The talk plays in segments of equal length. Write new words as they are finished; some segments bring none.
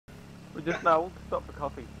We just now we'll stop for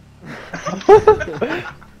coffee.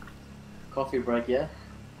 Coffee break, yeah?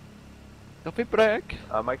 Coffee break.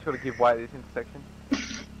 Make sure to give way at this intersection.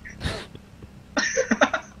 Is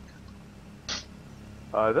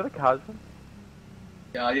that a Cajun?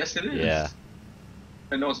 Yeah, yes it is. Yeah.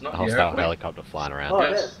 No, it's not Hostile here. helicopter flying around. Oh,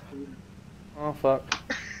 Yes. yes. Oh fuck.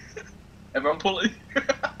 Everyone pull it.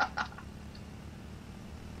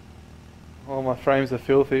 Oh, my frames are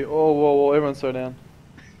filthy. Oh, whoa, whoa, everyone slow down.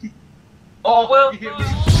 Oh, well.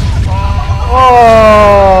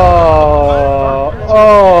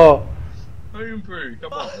 Oh! Homebrew,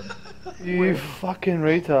 come on. You fucking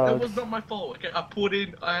It retard. was not my fault. Okay, I pulled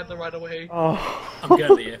in, I had the right of way. Oh. I'm going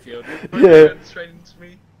to the airfield. Yeah. Went straight into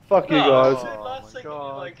me. Fuck you Oh, guys. last second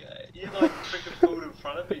You freaking pulled in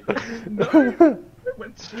front of me. No, it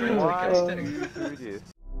went straight to the Why gas do tank. you do this?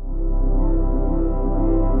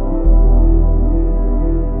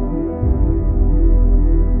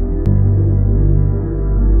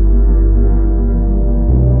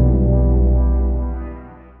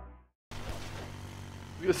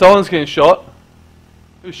 Someone's getting shot.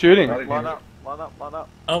 Who's shooting? Line up, line up, line up.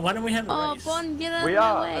 Oh, why don't we have a Oh, race? Bon, get out We of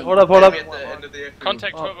are. my way. Hold up, hold up. Enemy at the end of the airfield.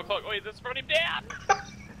 Contact 12 o'clock. Wait, let's run him down.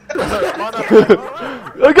 Line up. Go,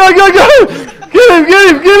 go, go, go! Get him,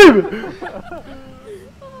 get him, get him!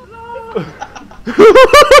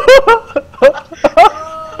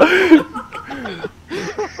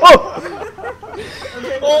 Oh!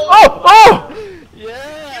 Oh! Oh!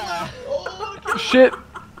 Yeah! Shit!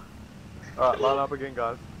 Alright, line up again,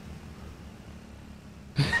 guys.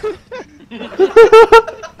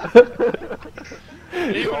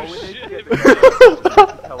 He Oh, was we need to shit. get the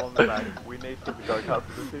cal on the back. We need to get the go-kart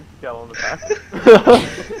to the cal on the back.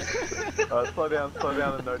 Alright, slow down,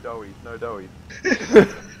 and no doughies, no doughies.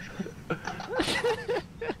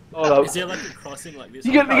 Hold up. Is there like a crossing like this?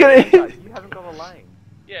 You get, No, you get it. you haven't got a lane.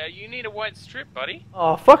 Yeah, you need a white strip, buddy.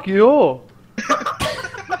 Oh, fuck you all.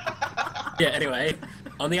 Yeah, anyway.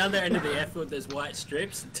 On the other end of the airfield, there's white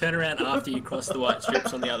strips. Turn around after you cross the white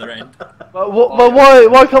strips on the other end. But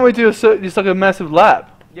why can't we do just like a massive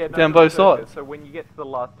lap? Yeah, no, Down no, both no, sides. So when you get to the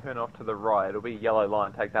last turn off to the right, it'll be a yellow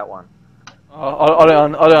line. Take that one. I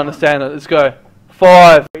don't understand it. Let's go.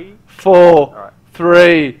 5, 4, Alright.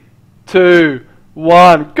 3, 2,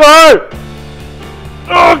 1, go!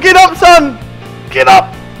 Oh, get up, son! Get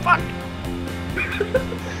up! Fuck!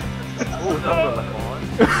 Oh, no, no.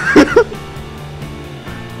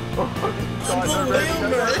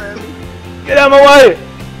 Get out of my way!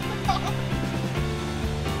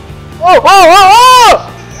 Oh, oh, oh, oh!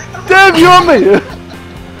 Damn, you on me!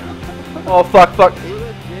 Oh, fuck, fuck.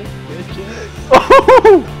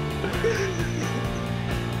 Oh!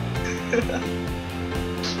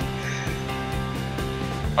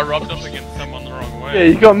 I rubbed up against someone the wrong way. Yeah,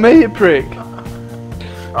 you got me, you prick.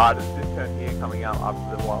 Alright, it's this turn here coming out up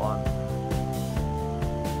to the white line.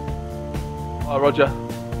 Oh, Roger.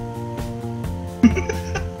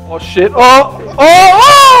 Oh, shit. Oh! Oh!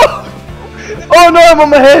 Oh! Oh, no, I'm on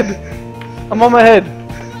my head! I'm on my head.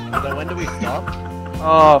 So when do we stop?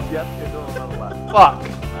 Oh, Yep, you're doing another lap. fuck.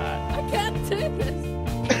 I can't do this.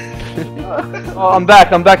 Oh, I'm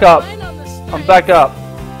back up. Line on the street. I'm back up.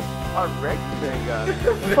 I wrecked Bingo.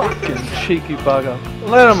 Fucking cheeky bugger.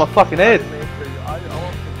 Land on my fucking head. I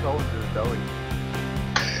want control of the doughy.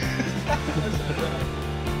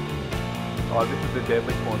 Oh, this is the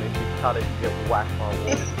deadly corner. If you cut it, you get whacked by a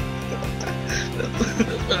wall.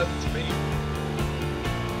 That's what happened to me.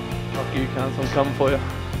 Fuck you, cunts. I'm coming for you.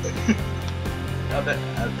 I bet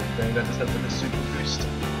Van just had like a super boost.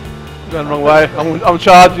 I'm going the wrong way. I'm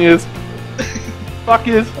charging you. Fuck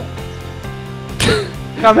you.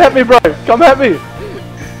 Come at me, bro. Come at me.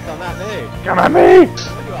 Come at me. Come at me. You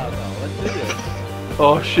are, though. Let's do this.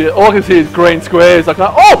 Oh shit. All I can see is green squares. I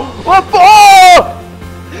can't. Oh! What? Oh!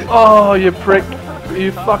 Oh, you prick.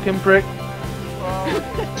 You fucking prick.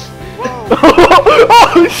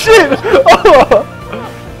 Oh shit! Oh.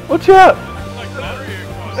 Watch out!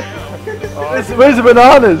 Where's the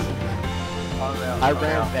bananas? I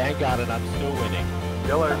ran Vanguard and I'm still winning.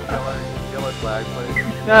 Yellow flag,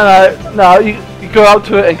 please. No. You go up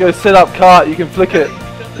to it and go set up cart. You can flick it.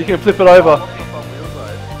 You can flip it over.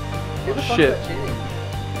 Shit.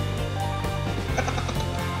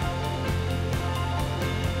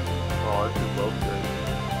 Oh, this is well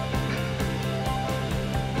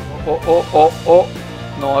Oh.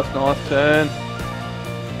 Nice turn.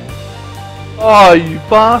 Oh, you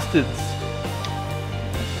bastards.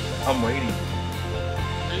 I'm waiting.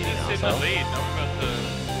 He's just in the lead. Now we're about to...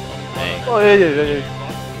 Hey. Oh, yeah.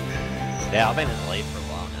 Yeah, I've been in the lead for a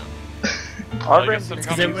while now. I I got ran some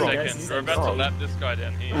Because coming everyone second. goes We're about to lap this guy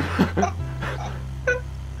down here.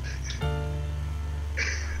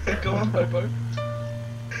 Go on, Popo.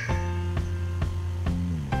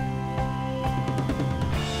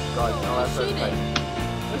 Guys, no, that's okay.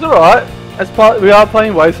 It's alright. We are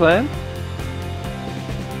playing Wasteland.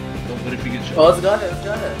 Don't put a big shot. Oh, it's got it, it's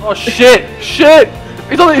got it. Oh shit! Shit!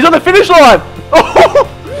 He's on the finish line! Oh!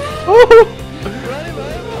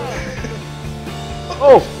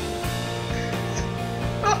 Oh! Oh!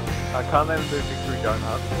 I can't let him do victory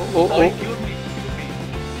donut. Oh, Oh, he oh. killed me.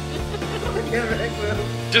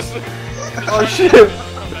 Just. Oh shit!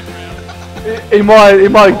 He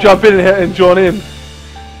might jump in and join in.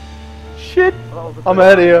 Shit! I'm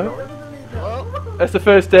out of here. That's the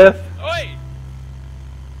first death. Oi!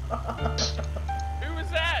 Who was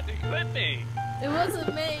that? Who clipped me? It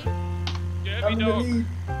wasn't me. Derby dog.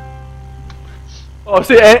 Oh,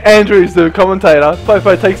 see, Andrew's the commentator.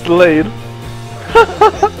 Popo takes the lead.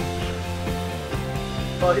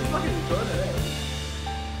 Oh, he's fucking enjoying it,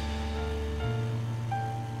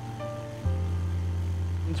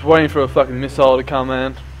 Just waiting for a fucking missile to come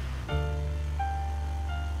in.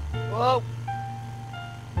 Whoa!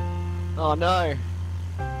 Oh no!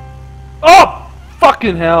 Oh!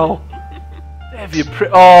 Fucking hell! Have you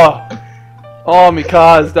oh! Oh, my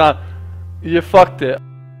car's done. You fucked it.